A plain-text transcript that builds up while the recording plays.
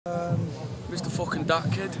Mr. fucking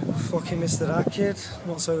Datkid. Fucking Mr. Datkid,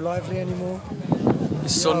 not so lively anymore.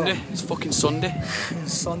 It's Sunday, it's fucking Sunday.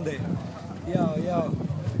 It's Sunday. Yo.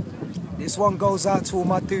 This one goes out to all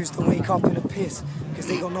my dudes that wake up in a piss, cause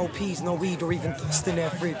they got no peas, no weed or even dust in their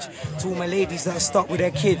fridge. To all my ladies that are stuck with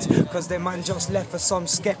their kids, cause their man just left for some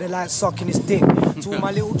sket that like sucking his dick. To all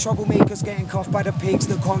my little troublemakers getting cuffed by the pigs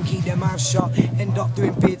that can't keep their mouths shut, end up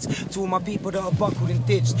doing bids. To all my people that are buckled and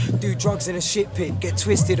ditched, do drugs in a shit pit, get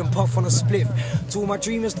twisted and puff on a spliff. To all my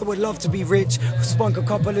dreamers that would love to be rich, spunk a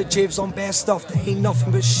couple of jibs on bare stuff that ain't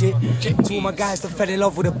nothing but shit. To all my guys that fell in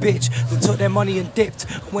love with a bitch, that took their money and dipped,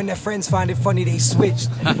 and when their friends find it funny they switched.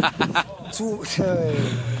 Too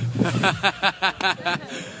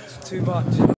much.